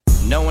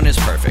No one is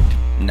perfect,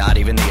 not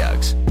even the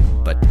Uggs.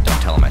 But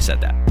don't tell them I said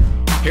that.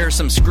 Here are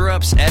some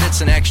screw-ups,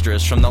 edits, and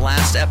extras from the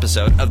last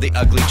episode of The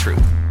Ugly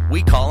Truth.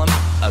 We call them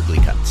Ugly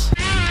Cuts.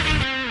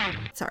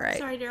 It's all right.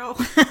 Sorry, Daryl.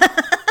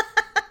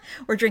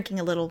 We're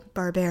drinking a little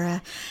Barbera.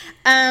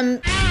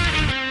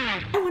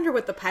 I wonder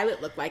what the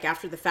pilot looked like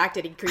after the fact.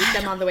 Did he greet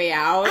them on the way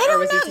out? I don't or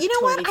was know. He just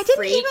you know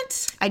totally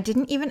what? I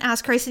didn't even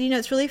ask her. I said,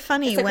 it's really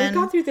funny It's like, when we've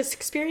gone through this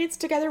experience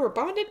together. We're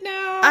bonded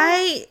now.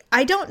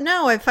 I don't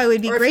know if I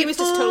would be or grateful. if he was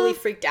just totally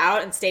freaked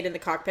out and stayed in the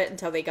cockpit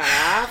until they got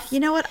off. You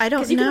know what? I don't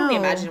know. Because you can only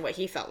imagine what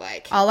he felt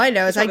like. All I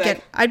know is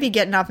I'd be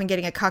getting off and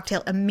getting a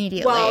cocktail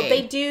immediately. Well,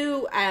 they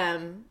do.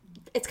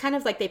 It's kind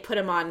of like they put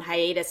him on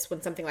hiatus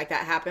when something like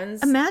that happens.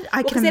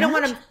 Because they don't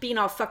want him being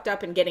all fucked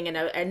up and getting in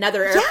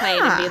another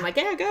airplane and being like,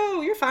 "Yeah,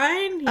 go, you're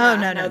fine."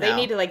 Yeah, no. They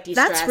need to de-stress.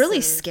 That's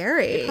really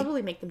scary. They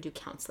probably make them do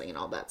counseling and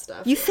all that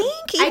stuff. You think?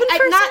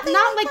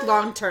 Not like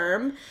long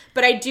term,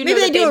 but I do know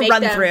maybe that they do a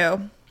run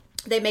through.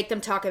 They make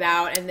them talk it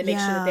out, and they make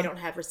sure that they don't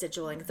have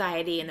residual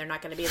anxiety, and they're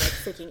not going to be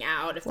freaking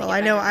out. If well,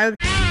 I know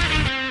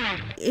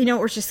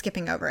we're just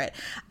skipping over it.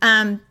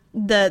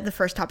 The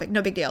first topic,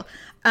 no big deal.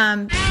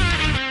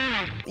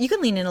 You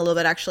can lean in a little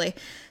bit, actually.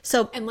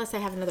 So unless I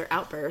have another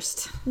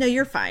outburst. No,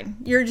 you're fine.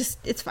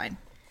 It's fine.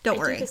 Don't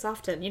worry. I do this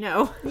often,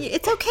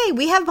 It's okay.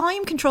 We have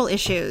volume control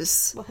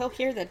issues. Well, he'll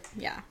hear that.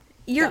 Yeah.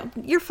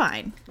 You're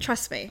fine.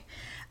 Trust me.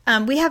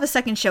 We have a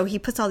second show. He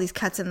puts all these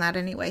cuts in that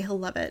anyway. He'll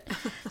love it.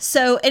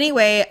 So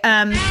anyway,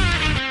 I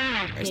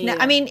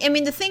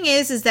mean, the thing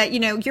is that,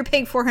 you're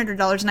paying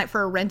 $400 a night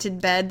for a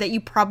rented bed that you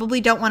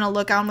probably don't want to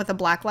look on with a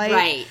black light.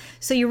 Right.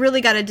 So you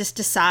really got to just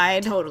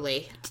decide.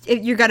 Totally.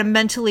 You got to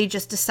mentally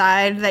just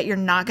decide that you're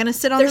not going to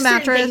sit on the mattress.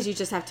 There's certain things you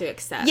just have to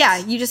accept. Yeah,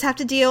 you just have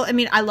to deal. I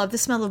mean, I love the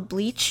smell of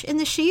bleach in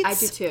the sheets. I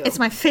do too. It's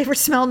my favorite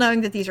smell,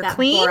 knowing that these are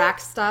clean.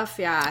 Borax stuff,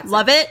 yeah.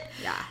 Love it.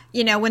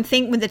 Yeah. When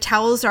the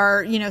towels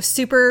are,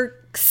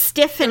 super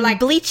stiff and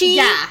bleachy.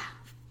 Yeah.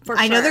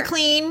 I know they're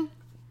clean.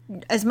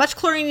 As much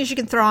chlorine as you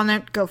can throw on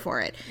it, go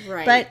for it.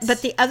 Right.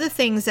 But the other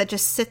things that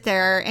just sit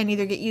there and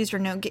either get used or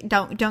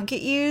don't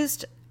get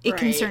used, it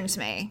concerns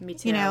me. Me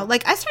too.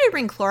 I started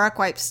bringing Clorox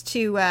wipes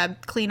to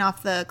clean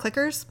off the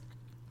clickers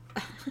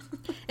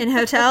in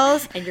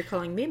hotels. And you're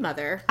calling me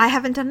mother. I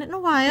haven't done it in a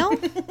while,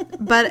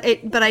 but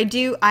I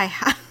do. I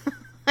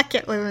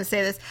can't believe I'm going to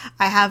say this.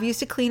 I have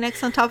used a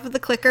Kleenex on top of the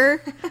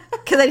clicker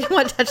because I didn't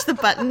want to touch the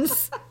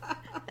buttons.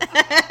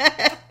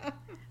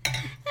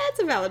 That's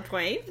a valid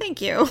point.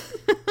 Thank you.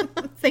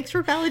 Thanks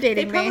for validating me.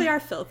 They probably are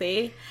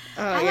filthy.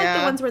 I like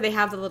the ones where they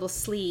have the little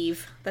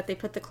sleeve that they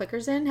put the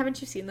clickers in. Haven't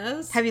you seen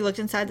those? Have you looked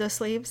inside those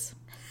sleeves?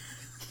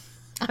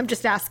 I'm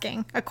just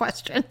asking a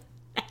question.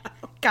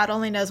 God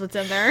only knows what's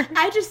in there.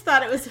 I just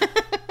thought it was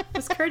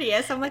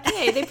courteous. I'm like,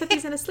 hey, they put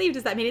these in a sleeve.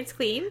 Does that mean it's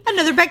clean?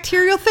 Another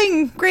bacterial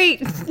thing.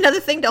 Great. Another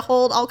thing to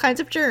hold all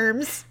kinds of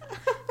germs.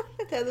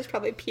 There's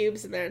probably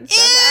pubes in there and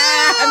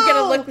stuff. I'm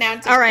going to look now.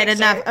 All right,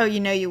 enough. Oh,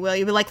 you will.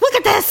 You'll be like, look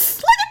at this.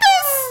 Look at this.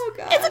 Oh,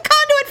 God. It's a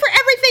conduit for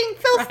everything.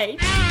 Filth.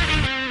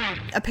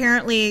 Right.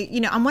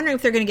 Apparently, I'm wondering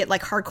if they're going to get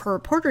hardcore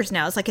reporters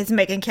now. It's like, is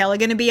Megyn Kelly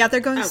going to be out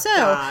there going,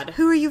 God.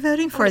 Who are you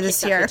voting for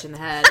this year? In the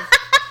head.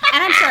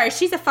 And I'm sorry,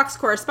 she's a Fox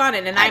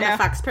correspondent, and I'm a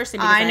Fox person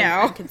because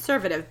I'm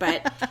conservative,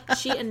 but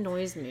she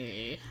annoys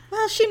me.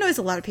 Well, she annoys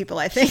a lot of people,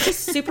 I think. She's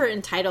super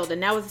entitled, and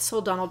now with this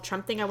whole Donald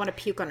Trump thing, I want to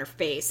puke on her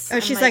face.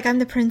 Oh, she's like, I'm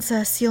the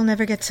princess. You'll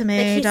never get to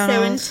me,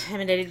 Donald. He's so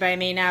intimidated by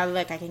me now.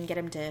 Look, I can get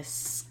him to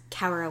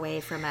cower away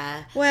from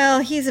a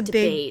he's a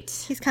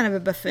debate. He's kind of a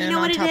buffoon. You know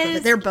on what top it of is?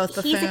 it. They're both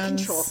buffoons. He's a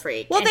control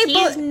freak. Well, he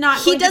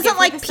doesn't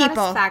like the people.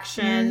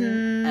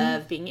 Satisfaction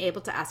of being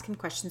able to ask him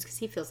questions because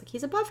he feels like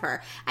he's above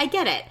her. I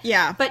get it.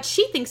 Yeah, but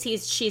she thinks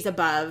she's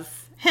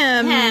above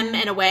him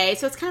in a way,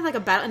 so it's kind of like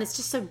a battle, and it's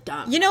just so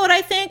dumb. You know what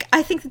I think?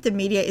 I think that the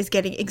media is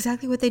getting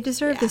exactly what they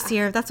deserve this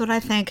year. That's what I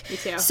think. Me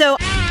too. So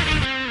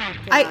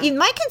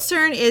my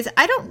concern is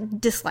I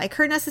don't dislike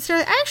her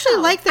necessarily. I actually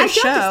like their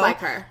show. I don't dislike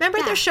her. Remember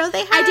their show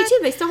they had? I do too.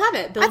 They still have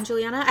it. Bill and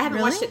Juliana. I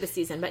haven't watched it this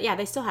season, but yeah,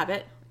 they still have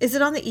it. Is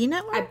it on the E!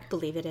 Network? I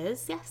believe it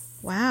is, yes.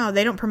 Wow,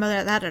 they don't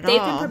promote that at all.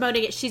 They've been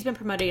promoting it. She's been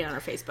promoting it on her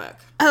Facebook.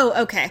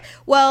 Oh, okay.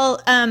 Well,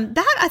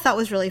 that I thought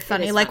was really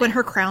funny. Like funny. when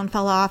her crown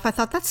fell off, I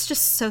thought that's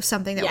just so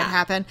something that would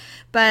happen.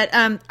 But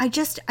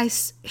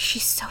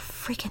she's so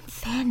freaking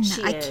thin.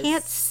 I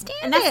can't stand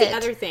it. And that's the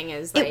other thing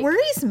is it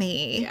worries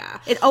me. Yeah,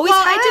 it always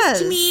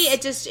has. To me,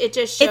 it just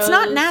shows it's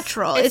not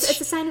natural.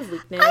 It's a sign of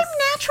weakness. I'm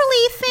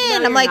naturally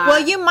thin. No, I'm like, not.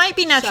 well, you might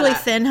be naturally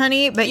thin,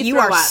 honey, but you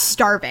are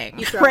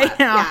starving right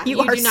now. Yeah, you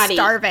are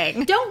starving.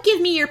 Don't give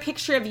me your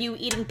picture of you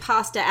eating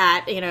pasta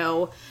at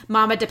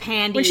Mama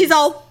DePandy's. When she's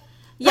all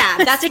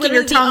that's sticking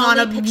your tongue on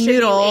a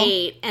noodle. You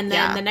ate, and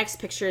then the next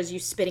picture is you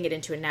spitting it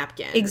into a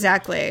napkin.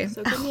 Exactly.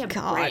 So give me a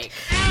break.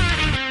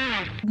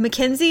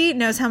 Mackenzie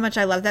knows how much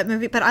I love that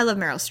movie, but I love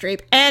Meryl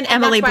Streep and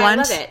Emily Blunt. I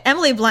love it.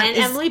 Emily Blunt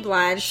Emily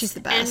Blunt. She's the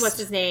best. And what's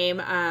his name?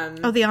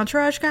 The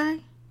Entourage guy.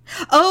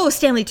 Oh,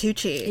 Stanley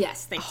Tucci.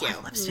 Yes, thank you. I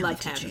love Stanley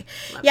Tucci.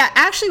 Love Yeah, him.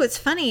 actually, what's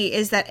funny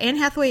is that Anne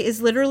Hathaway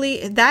is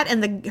literally that,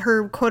 and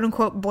her quote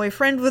unquote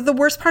boyfriend were the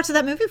worst parts of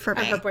that movie for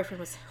me. Her boyfriend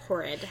was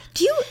horrid.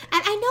 Do you?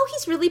 And I know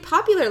he's really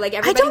popular. Like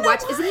everybody don't know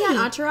watches. Isn't he on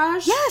why.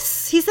 Entourage?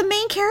 Yes, he's the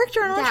main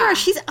character in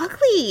Entourage. Yeah. He's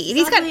ugly.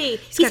 He's ugly. got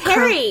He's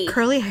hairy.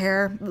 curly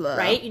hair. Ugh.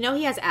 Right? You know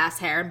he has ass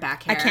hair and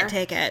back hair. I can't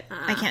take it.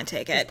 I can't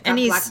take it. Got And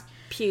black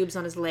pubes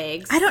on his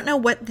legs. I don't know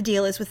what the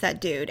deal is with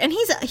that dude. And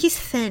he's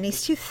thin.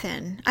 He's too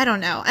thin. I don't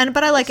know.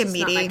 But I like him just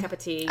meaty. not my cup of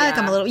tea, I like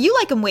him a little. You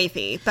like him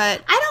wavy,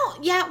 but I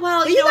don't. Yeah,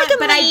 well, You know like what? him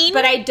but lean?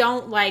 I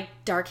don't like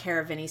dark hair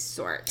of any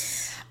sort.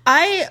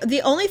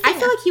 the only thing I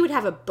feel like he would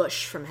have a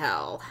bush from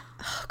hell.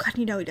 oh God,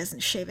 he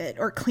doesn't shave it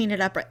or clean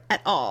it up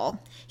at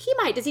all. He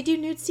might. Does he do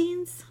nude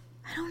scenes?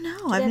 I don't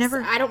know.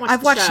 I don't watch I've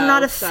the watched show,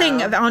 not a so-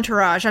 thing of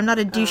Entourage. I'm not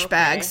a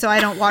douchebag, okay. so I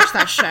don't watch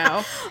that show.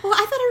 Well,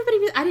 I thought everybody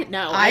was. I didn't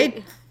know.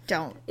 I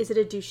don't. Is it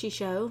a douchey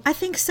show? I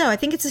think so. I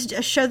think it's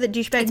a show that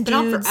douchebag It's been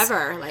on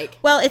forever. Like,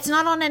 Well, it's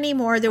not on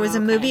anymore. There was a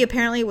okay. movie.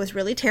 Apparently, it was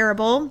really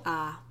terrible.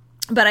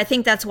 But I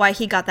think that's why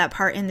he got that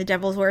part in The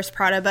Devil's Wears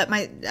Prada. But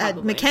my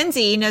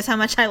Mackenzie knows how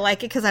much I like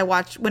it because I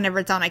watch whenever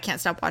it's on. I can't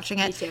stop watching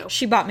it. Me too.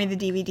 She bought me the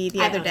DVD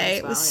the other own it day. as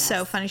It well, was so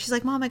yes. funny. She's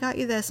like, "Mom, I got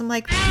you this." I'm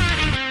like,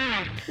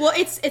 well,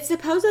 it's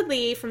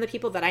supposedly from the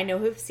people that I know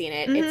who've seen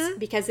it. Mm-hmm. It's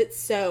because it's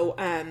so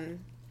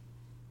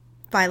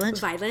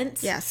violent.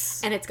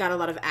 Yes, and it's got a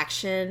lot of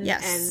action.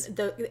 Yes. And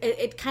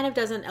it kind of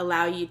doesn't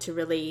allow you to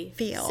really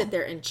Feel. sit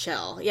there and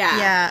chill. Yeah.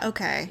 Yeah.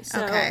 Okay.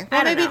 So, okay. I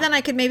Well, don't maybe know. then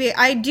I could. Maybe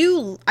I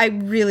do. I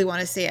really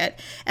want to see it,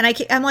 and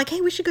I'm like, hey,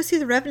 we should go see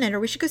The Revenant, or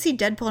we should go see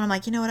Deadpool. And I'm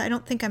like, you know what? I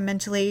don't think I'm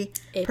mentally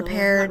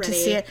prepared not to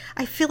ready. see it.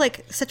 I feel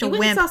like such a You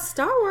went and wimp. saw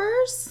Star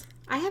Wars.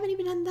 I haven't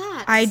even done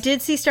that. I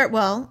did see Star.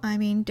 Well, I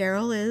mean,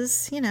 Daryl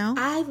is.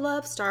 I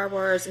love Star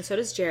Wars, and so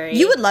does Jerry.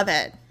 You would love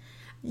it.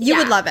 You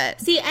would Yeah. love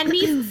it. See,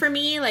 and for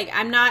me, like,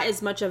 I'm not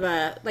as much of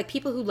a, like,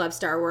 people who love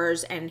Star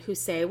Wars and who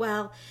say,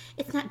 well,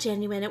 it's not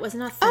genuine, it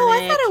wasn't authentic. Oh,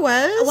 I thought it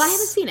was. Well, I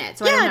haven't seen it,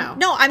 so Yeah, I don't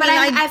know. no, I but mean,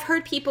 I've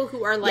heard people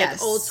who are, like,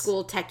 Yes. old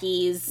school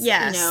techies,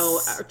 Yes.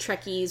 or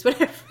Trekkies,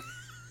 whatever.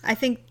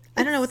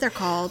 I don't know what they're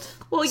called.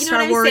 Well, you know Star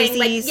what I'm saying?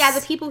 Like, Warsies. yeah,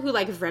 the people who,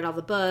 like, have read all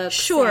the books.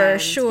 Sure,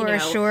 and, sure.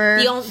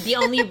 The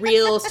only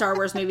real Star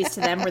Wars movies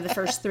to them were the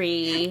first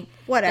 3.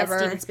 Whatever.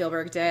 That Steven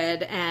Spielberg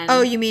did. And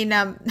Oh, you mean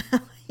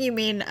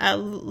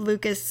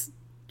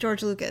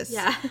George Lucas?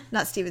 Yeah.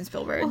 Not Steven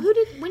Spielberg. Well,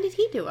 when did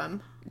he do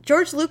them?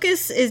 George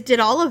Lucas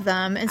did all of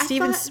them, and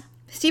thought-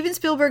 Steven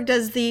Spielberg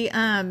does the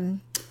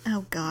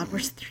oh God, we're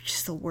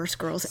just the worst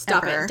girls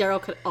Stop ever. it.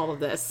 Daryl cut all of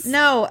this.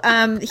 No,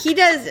 he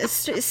does.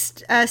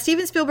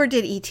 Steven Spielberg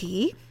did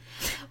E.T.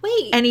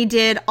 Wait. and he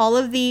did all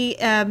of the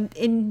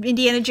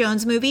Indiana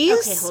Jones movies.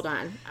 Okay, hold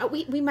on.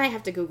 We might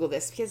have to Google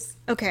this because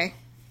Okay.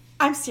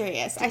 I'm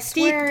serious. I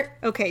swear.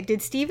 Okay,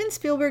 did Steven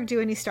Spielberg do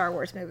any Star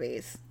Wars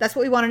movies? That's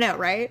what we want to know,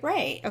 right?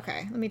 Right.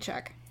 Okay, let me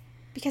check.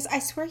 Because I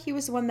swear he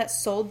was the one that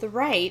sold the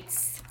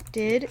rights.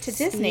 Did To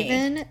Disney.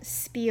 Steven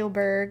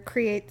Spielberg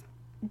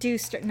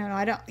No,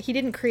 I don't. He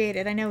didn't create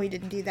it. I know he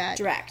didn't do that.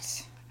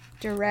 Direct.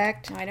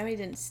 Direct. No, I know he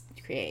didn't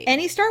create.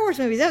 Any Star Wars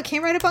movies? Oh, it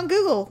came right up on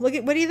Google. Look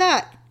at what do you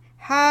thought?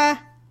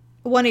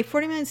 Won a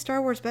 40-minute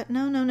Star Wars, but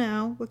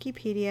no.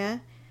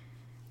 Wikipedia.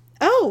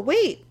 Oh,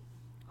 wait.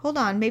 Hold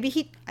on.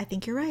 Maybe I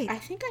think you're right. I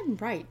think I'm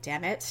right,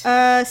 damn it.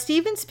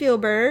 Steven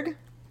Spielberg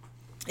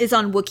is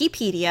on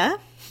Wikipedia.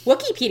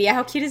 Wikipedia,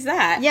 how cute is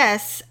that?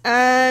 Yes.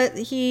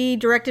 He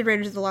directed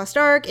Raiders of the Lost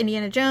Ark,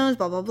 Indiana Jones,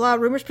 blah, blah, blah.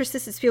 Rumors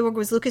persist that Spielberg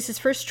was Lucas's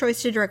first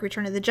choice to direct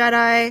Return of the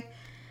Jedi.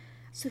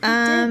 So he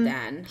did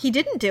then. He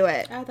didn't do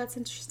it. Oh, that's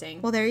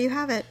interesting. Well, there you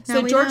have it. Now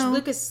so we George know.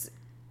 Lucas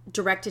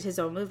directed his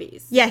own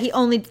movies. Yeah,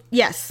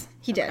 yes,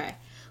 he did. Okay.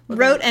 Well,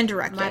 Wrote then, and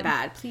directed. My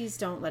bad. Please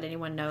don't let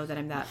anyone know that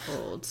I'm that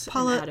old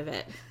Paula- and out of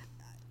it.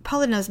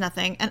 Paula knows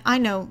nothing, and I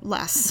know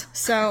less.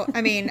 So,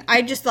 I mean,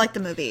 I just like the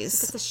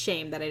movies. It's a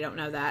shame that I don't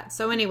know that.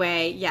 So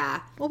anyway,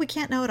 yeah. Well, we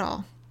can't know it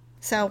all.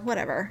 So,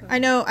 whatever. I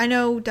know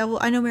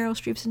Meryl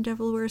Streep's in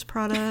Devil Wears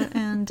Prada,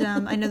 and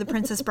I know The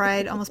Princess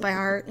Bride almost by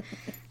heart.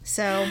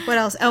 So, what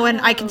else? Oh,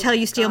 and I can tell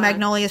you Steel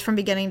Magnolias from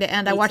beginning to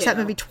end. I watched that too.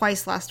 movie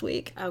twice last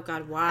week. Oh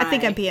God, why? I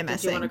think I'm PMSing.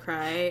 Did you want to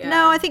cry?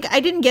 No, I think I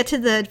didn't get to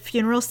the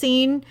funeral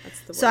scene,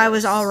 the so I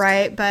was worst. all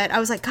right. But I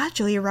was like, God,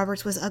 Julia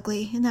Roberts was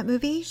ugly in that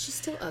movie. She's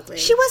still ugly.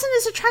 She wasn't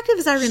as attractive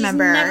as I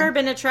remember. She's never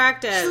been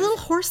attractive. She's a little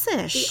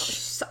horsish.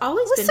 She's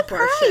always I was been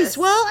surprised. horses.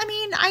 Well, I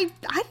mean, I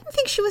didn't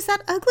think she was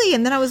that ugly,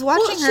 and then I was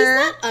watching Well, she's her.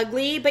 not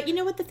ugly, but you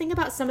know what? The thing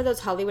about some of those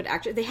Hollywood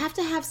actors, they have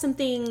to have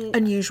something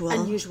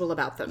unusual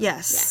about them.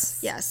 Yes.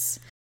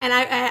 And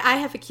I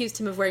have accused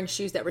him of wearing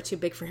shoes that were too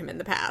big for him in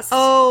the past.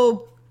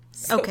 Oh,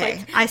 So, okay.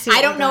 like, I see. I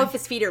what don't you're know going. if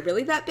his feet are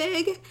really that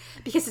big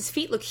because his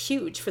feet look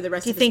huge for the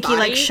rest Do you of his think body. he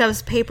like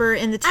shoves paper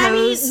in the toes? I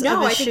mean, of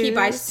no, his I think he shoes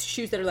buys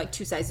shoes that are like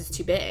 2 sizes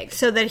too big,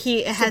 so that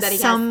he has that he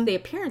some. has the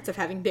appearance of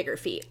having bigger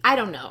feet. I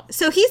don't know.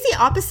 So he's the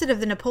opposite of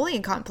the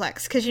Napoleon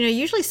complex because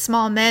usually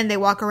small men they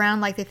walk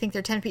around like they think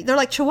they're 10 feet. They're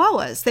like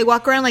Chihuahuas. They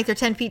walk around like they're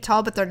 10 feet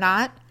tall, but they're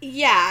not.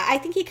 Yeah, I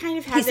think he kind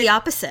of has He's the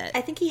opposite.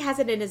 I think he has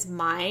it in his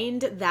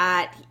mind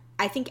that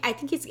I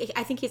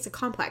think it's a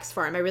complex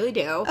for him. I really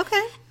do.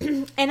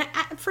 Okay. And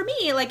for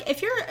me, like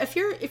if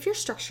your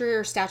structure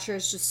or stature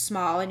is just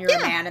small and you're a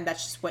man and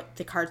that's just what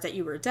the cards that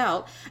you were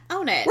dealt,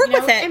 own it. Work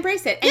with it.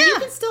 Embrace it. And you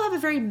can still have a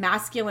very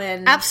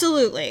masculine.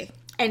 Absolutely.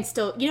 And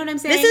still, you know what I'm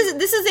saying?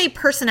 This is a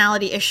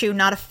personality issue,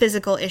 not a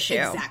physical issue.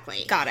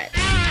 Exactly. Got it.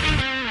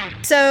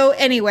 So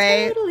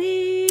anyway,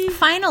 Totally.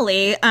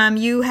 Finally,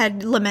 you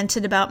had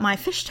lamented about my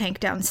fish tank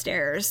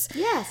downstairs.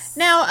 Yes.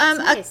 Now,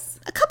 nice.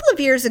 a couple of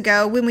years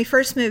ago, when we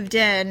first moved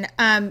in,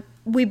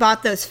 we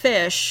bought those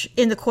fish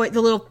in the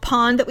little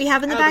pond that we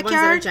have in the backyard. The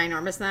ones that are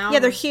ginormous now? Yeah,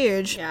 they're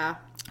huge. Yeah.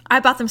 I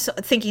bought them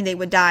thinking they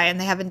would die, and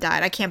they haven't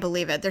died. I can't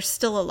believe it. They're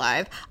still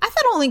alive. I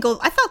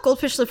thought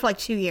goldfish lived for like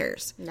 2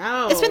 years.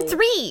 No. It's been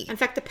 3. In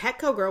fact, the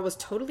Petco girl was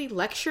totally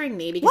lecturing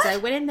me because I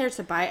went in there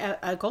to buy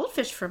a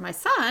goldfish for my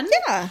son.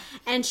 Yeah.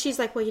 And she's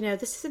like, well,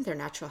 this isn't their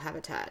natural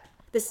habitat.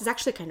 This is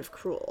actually kind of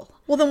cruel.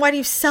 Well, then why do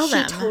you sell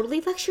them? She totally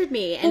lectured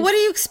me. And well, what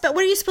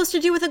are you supposed to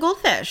do with a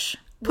goldfish?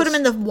 Put them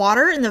in the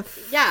water in the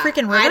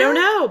freaking river? I don't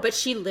know, but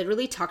she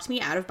literally talked me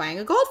out of buying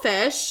a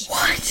goldfish.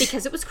 What?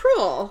 Because it was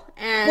cruel.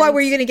 And why, were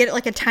you going to get it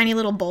like a tiny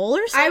little bowl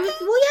or something?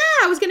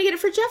 I was going to get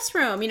it for Jeff's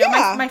room.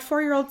 My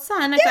 4-year-old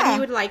son, I thought he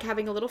would like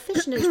having a little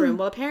fish in his room.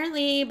 Well,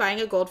 apparently buying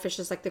a goldfish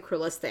is like the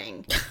cruelest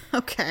thing.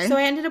 Okay. So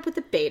I ended up with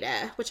the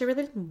beta, which I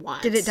really didn't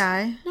want. Did it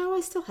die? No,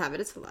 I still have it.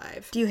 It's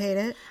alive. Do you hate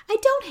it? I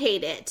don't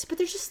hate it, but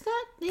they're just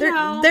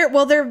not,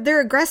 They're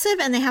aggressive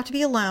and they have to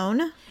be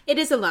alone. It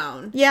is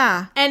alone.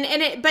 Yeah.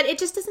 But it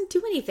just doesn't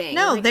do anything.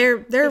 No, like,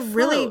 they're float.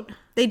 really,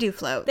 they do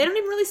float. They don't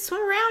even really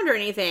swim around or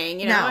anything,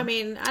 No. I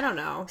mean, I don't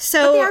know.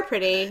 So, but they are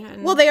pretty.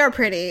 Well, they are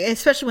pretty,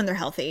 especially when they're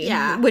healthy.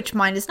 Yeah. Which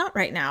mine is not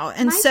right now.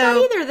 And Mine's not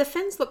either. The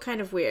fins look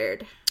kind of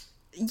weird.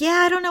 Yeah,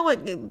 I don't know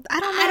what to do. I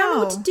don't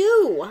know what to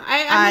do.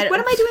 I'm like, what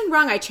am I doing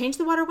wrong? I change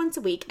the water once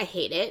a week. I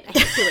hate it. I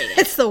hate doing it.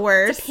 It's the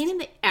worst. It's a pain in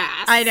the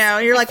ass. I know.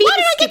 You're like, why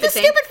did I get this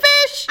stupid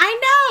fish?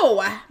 I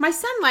know. My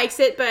son likes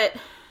it, but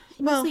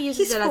he Well, mostly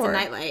uses he's it as a 4.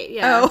 nightlight.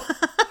 Yeah. Oh.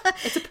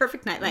 It's a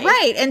perfect nightlight.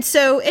 Right. And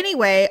so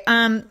anyway,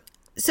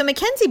 so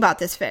Mackenzie bought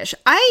this fish.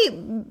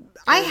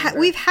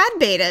 We've had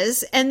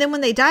betas, and then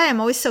when they die, I'm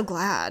always so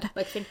glad.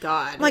 Like, thank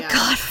God. I'm like,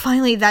 God,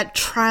 finally that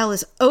trial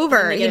is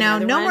over. No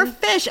one? more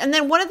fish. And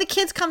then one of the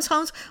kids comes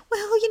home.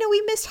 Well,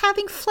 we missed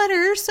having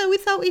Flutter, so we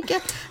thought we'd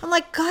get. I'm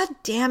like, God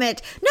damn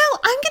it! No,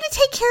 I'm going to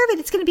take care of it.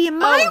 It's going to be in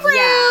my room.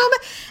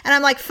 Yeah. And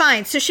I'm like,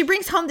 fine. So she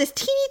brings home this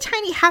teeny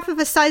tiny half of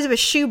a size of a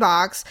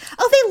shoebox.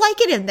 Oh, they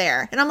like it in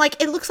there. And I'm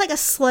like, it looks like a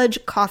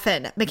sludge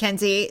coffin,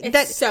 Mackenzie.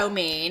 It's so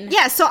mean.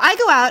 Yeah. So I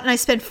go out and I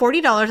spend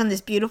 $40 on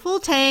this beautiful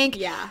tank.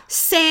 Yeah.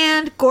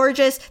 Sand,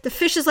 gorgeous. The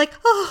fish is like,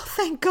 oh,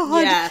 thank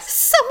God. Yes.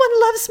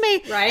 Someone loves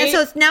me. Right. And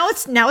so now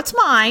it's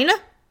mine.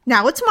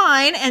 Now it's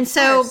mine. And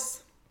so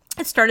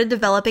it started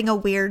developing a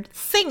weird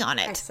thing on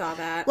it. I saw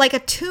that. Like a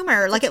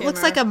tumor. It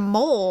looks like a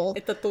mole.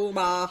 It's a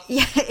tumor.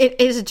 Yeah, it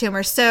is a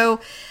tumor. So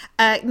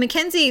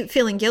Mackenzie,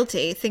 feeling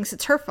guilty, thinks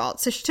it's her fault.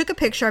 So she took a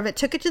picture of it,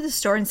 took it to the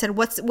store and said,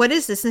 what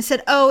is this? And they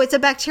said, oh, it's a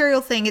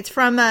bacterial thing. It's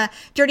from a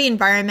dirty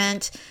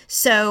environment.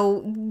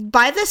 So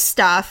buy this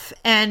stuff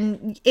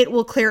and it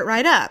will clear it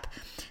right up.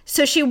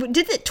 So she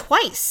did it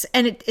twice,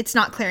 and it's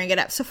not clearing it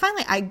up. So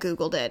finally, I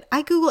Googled it.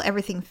 I Google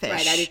everything fish.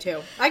 Right, I do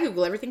too. I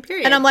Google everything,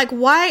 period. And I'm like,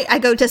 why? I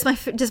go, does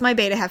my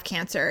beta have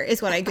cancer?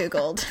 Is what I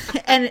Googled.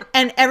 and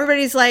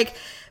everybody's like,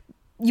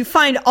 you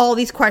find all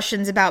these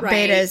questions about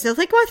betas. They're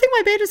like, well, I think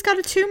my beta's got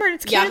a tumor and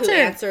it's cancer.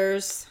 Yahoo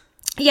Answers.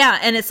 Yeah,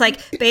 and it's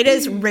like,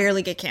 betas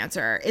rarely get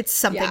cancer. It's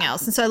something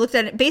else. And so I looked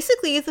at it.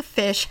 Basically, the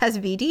fish has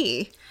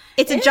VD.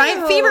 It's a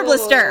giant fever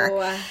blister.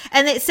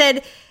 And it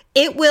said,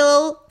 it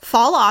will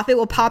fall off. It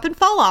will pop and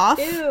fall off.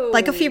 Ew.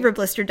 Like a fever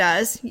blister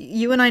does.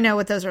 You and I know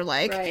what those are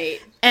like.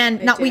 Right.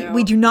 And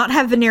we do not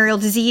have venereal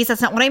disease.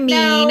 That's not what I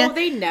mean. No,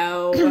 they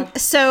know.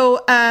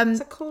 So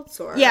it's a cold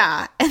sore.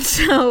 Yeah. And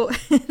so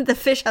the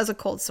fish has a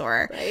cold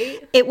sore.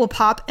 Right. It will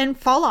pop and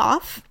fall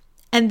off.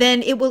 And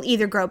then it will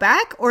either grow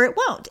back or it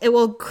won't. It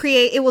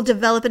will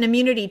develop an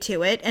immunity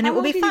to it, and it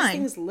will be fine. How long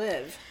do these things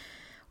live?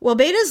 Well,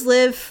 betas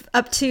live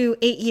up to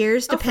 8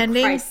 years,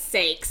 depending. For Christ's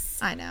sakes.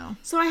 I know.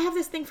 So I have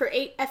this thing for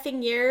 8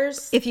 effing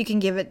years. If you can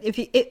give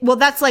it, well,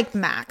 that's like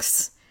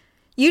max.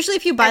 Usually,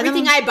 if you buy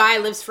everything I buy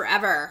lives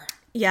forever.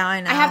 Yeah, I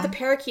know. I have the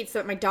parakeets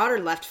that my daughter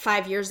left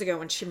 5 years ago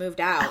when she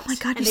moved out. Oh my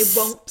God! And they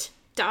won't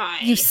die.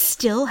 You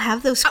still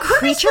have those creatures?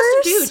 What am I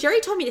supposed to do? Jerry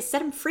told me to set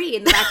them free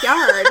in the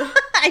backyard.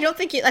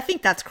 I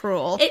think that's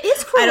cruel. It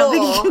is cruel. I don't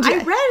think you can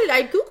do I read it.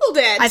 I Googled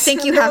it. I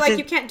think you They're have like, to.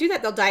 You can't do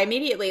that. They'll die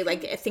immediately.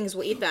 Like, things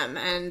will eat them,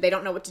 and they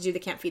don't know what to do. They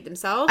can't feed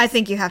themselves. I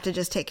think you have to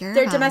just take care of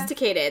them. them. They're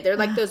domesticated. They're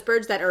like those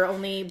birds that are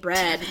only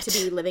bred to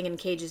be living in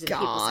cages in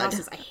people's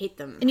houses. I hate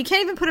them. And you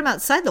can't even put them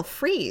outside. They'll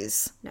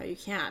freeze. No, you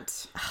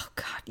can't. Oh,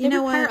 God. They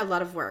require a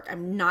lot of work.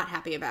 I'm not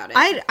happy about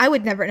it. I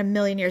would never in a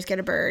million years get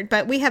a bird,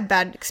 but we have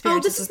bad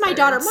experiences. Oh, this is my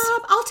daughter.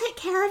 Mom, I'll take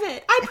care of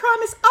it. I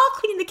promise. I'll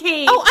clean the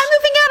cage. Oh, I'm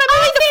moving out.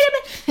 I'm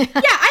moving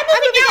out. Yeah, I'm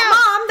moving out,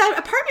 Mom. The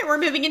apartment we're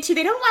moving into,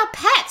 they don't allow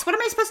pets. What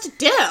am I supposed to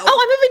do? Oh,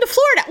 I'm moving to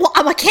Florida.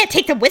 Well, I can't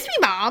take them with me,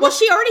 Mom. Well,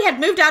 she already had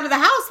moved out of the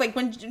house, like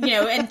when,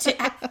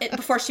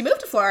 before she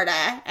moved to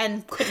Florida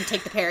and couldn't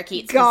take the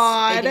parakeets.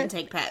 God. They didn't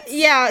take pets.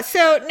 Yeah,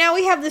 so now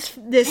we have this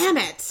Damn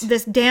it.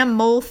 This damn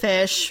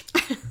molefish.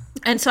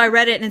 And so I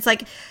read it, and it's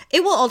like,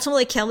 it will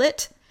ultimately kill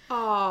it.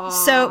 Aww.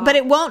 So, but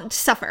it won't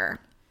suffer.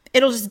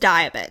 It'll just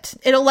die a bit.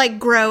 It'll like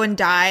grow and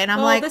die. And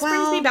I'm like, this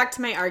brings me back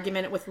to my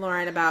argument with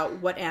Lauren about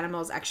what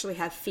animals actually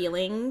have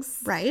feelings.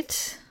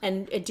 Right.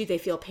 And do they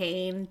feel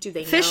pain? Do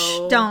they Fish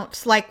know?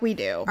 don't like we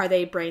do. Are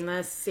they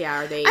brainless?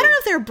 Yeah, are they? I don't know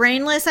if they're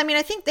brainless. I mean,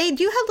 I think they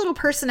do have little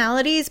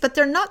personalities, but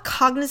they're not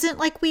cognizant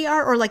like we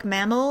are, or like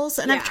mammals.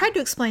 And I've tried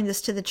to explain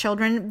this to the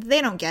children.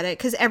 They don't get it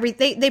because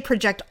they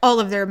project all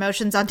of their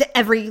emotions onto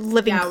every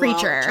living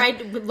creature.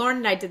 Lauren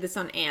and I did this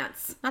on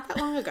ants not that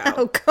long ago.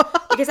 Oh, God.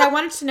 Because I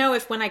wanted to know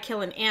if when I kill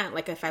an ant,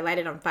 like if I light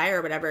it on fire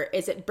or whatever,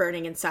 is it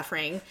burning and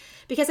suffering?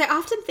 Because I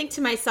often think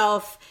to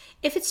myself,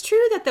 if it's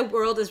true that the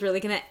world is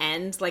really going to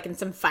end, like in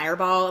some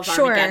fireball of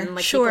Armageddon,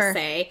 like people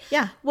say,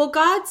 will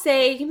God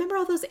say, you remember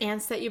all those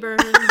ants that you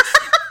burned?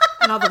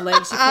 And all the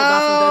legs you pulled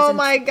off of those? Oh,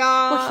 my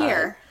God. Well,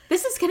 here.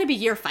 This is going to be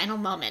your final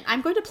moment.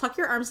 I'm going to pluck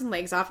your arms and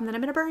legs off, and then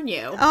I'm going to burn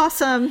you.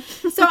 Awesome.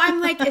 So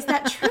I'm like, is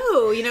that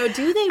true? You know,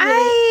 do they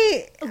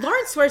really?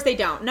 Lauren swears they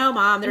don't. No,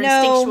 Mom, they're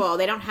instinctual.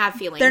 They don't have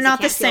feelings. They're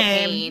not they the can't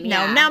feel same. pain.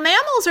 No. Yeah. Now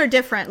mammals are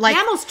different. Like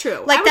mammals,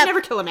 true. Like I would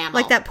never kill a mammal.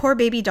 Like that poor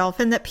baby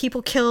dolphin that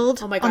people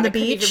killed on the beach. I couldn't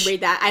even read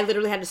that. I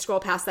literally had to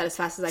scroll past that as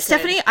fast as I could.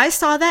 Stephanie, I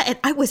saw that and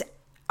I was.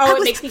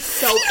 It makes me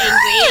so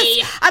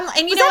angry.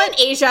 And you know what?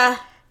 In Asia.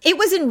 It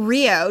was in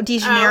Rio de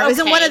Janeiro. It was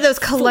in one of those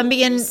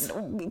Colombian,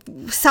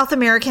 South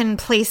American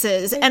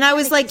places. And I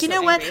was like, you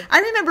know what?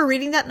 I remember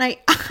reading that and I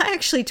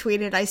actually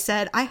tweeted, I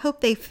said, I hope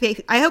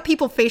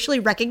people facially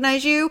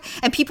recognize you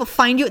and people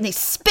find you and they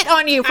spit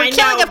on you for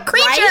killing a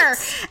creature.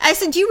 Right? I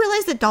said, do you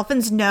realize that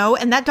dolphins know?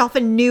 And that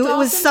dolphin knew it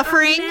was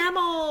suffering. Are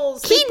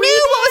mammals. He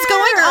knew what was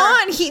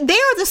going on. They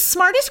are the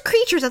smartest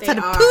creatures outside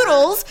of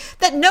poodles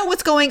that know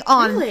what's going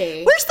on.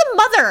 Really? Where's the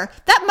mother?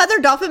 That mother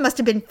dolphin must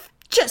have been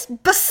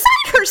just beside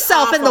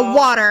herself in the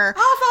water.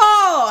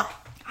 Awful.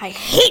 I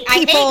hate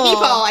people.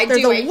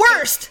 They're the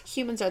worst.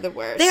 Humans are the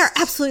worst. They are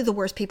absolutely the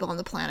worst people on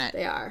the planet.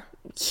 They are.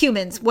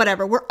 Humans,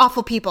 whatever. We're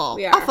awful people.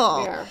 We are.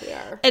 Awful. We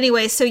are.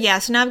 Anyway, so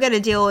now I've got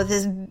to deal with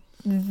this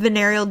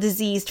venereal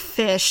diseased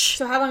fish.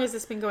 So how long has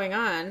this been going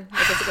on?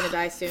 Like, is it going to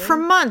die soon? For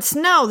months.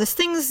 No, this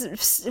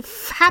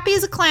thing's happy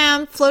as a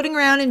clam, floating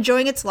around,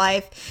 enjoying its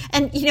life.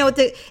 And you know what?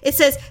 It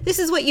says, this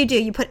is what you do.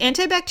 You put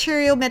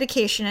antibacterial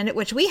medication in it,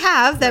 which we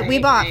have, that we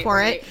bought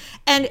for it,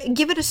 and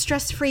give it a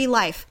stress-free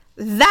life.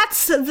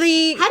 That's the... How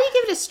do you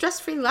give it a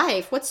stress-free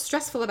life? What's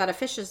stressful about a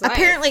fish's life?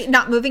 Apparently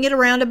not moving it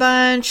around a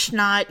bunch,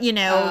 not,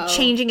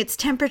 changing its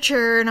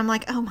temperature. And I'm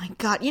like, oh my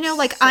God.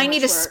 I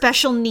need a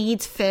special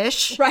needs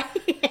fish. Right.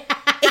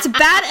 It's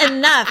bad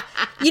enough.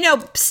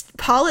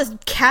 Paula's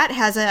cat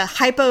has a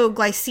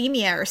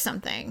hypoglycemia or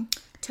something.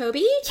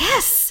 Toby?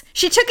 Yes.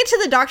 She took it to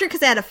the doctor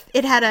because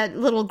it had a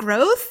little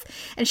growth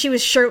and she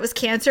was sure it was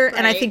cancer. Right.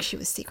 And I think she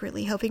was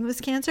secretly hoping it was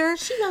cancer.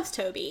 She loves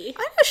Toby.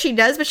 I know she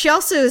does, but she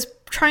also is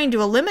trying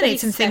to eliminate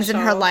some things in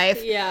her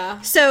life.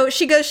 Yeah. So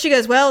she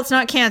goes, well, it's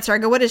not cancer. I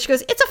go, what is it? She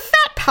goes, it's a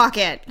fat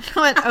pocket.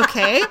 I went,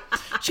 okay.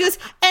 She goes,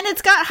 and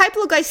it's got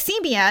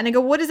hypoglycemia. And I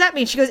go, what does that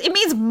mean? She goes, it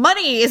means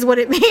money is what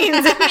it means.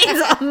 It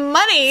means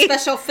money.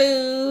 Special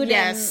food.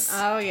 Yes.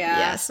 Oh, yeah.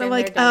 Yes. I'm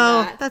like,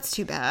 that's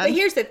too bad. But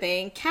here's the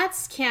thing.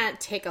 Cats can't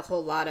take a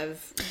whole lot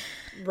of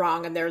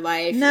wrong in their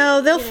life.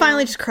 No, they'll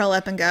finally just curl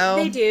up and go.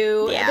 They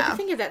do. Yeah. But the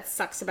thing that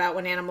sucks about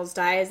when animals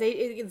die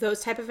is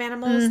those type of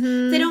animals,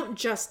 you don't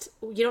just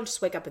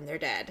wake up and they're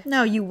dead.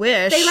 No, you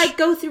wish. They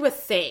go through a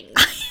thing.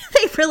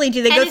 They really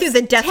do. They go through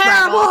the death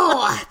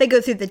rattle. They go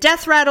through the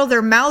death rattle.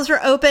 Their mouths are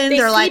open.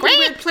 They're like, in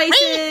weird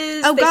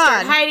places. Oh, they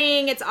God. start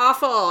hiding. It's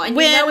awful. And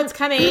you know it's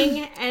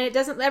coming, and it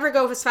doesn't ever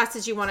go as fast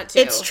as you want it to.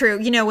 It's true.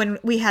 When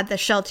we had the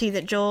Sheltie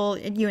that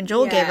you and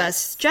Joel gave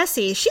us,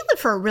 Jessie, she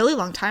lived for a really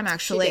long time,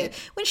 actually.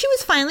 When she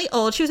was finally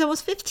old, she was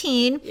almost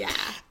 15. Yeah.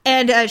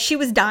 And she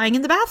was dying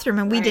in the bathroom,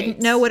 and we didn't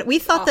know what we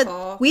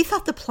thought. We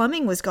thought the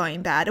plumbing was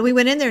going bad, and we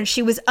went in there, and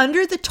she was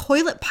under the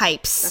toilet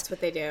pipes. That's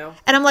what they do.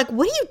 And I'm like,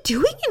 "What are you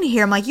doing in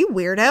here?" I'm like, "You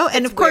weirdo!"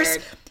 And of course,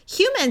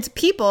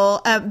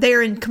 people,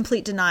 they're in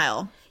complete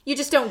denial. You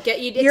just don't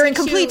get you. You're in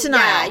complete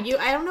denial. Yeah,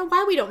 I don't know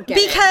why we don't get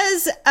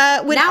because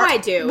I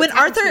do. When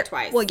Arthur,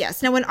 twice. Well,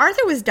 yes. Now, when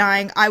Arthur was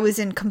dying, I was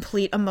in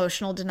complete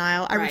emotional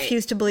denial. I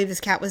refused to believe this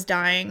cat was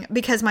dying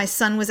because my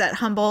son was at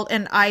Humboldt,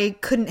 and I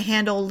couldn't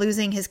handle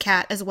losing his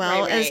cat as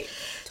well as.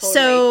 Totally.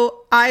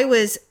 So I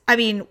was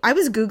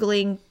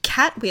Googling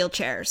cat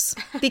wheelchairs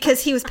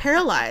because he was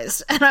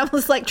paralyzed, and I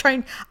was like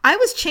I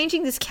was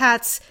changing this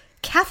cat's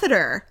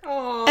catheter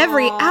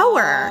every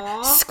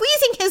hour,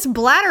 squeezing his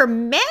bladder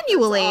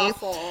manually.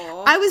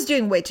 I was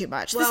doing way too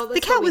much. Well,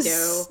 the cat was,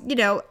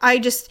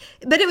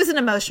 but it was an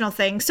emotional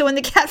thing. So when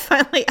the cat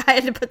finally, I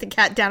had to put the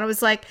cat down. It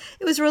was like,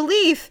 it was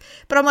relief.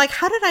 But I'm like,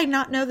 how did I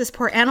not know this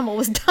poor animal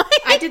was dying?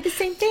 I did the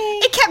same thing.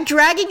 It kept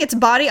dragging its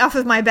body off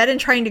of my bed and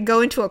trying to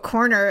go into a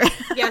corner.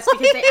 Yes,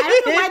 because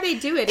I don't know why they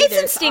do it either.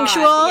 It's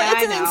instinctual.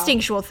 It's an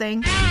instinctual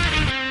thing.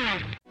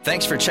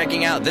 Thanks for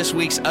checking out this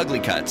week's Ugly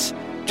Cuts.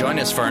 Join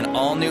us for an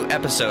all-new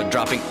episode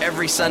dropping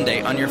every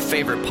Sunday on your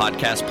favorite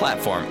podcast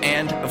platform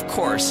and, of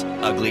course,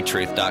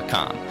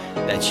 uglytruth.com.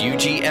 That's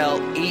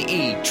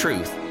UGLEE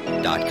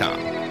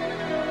truth.com.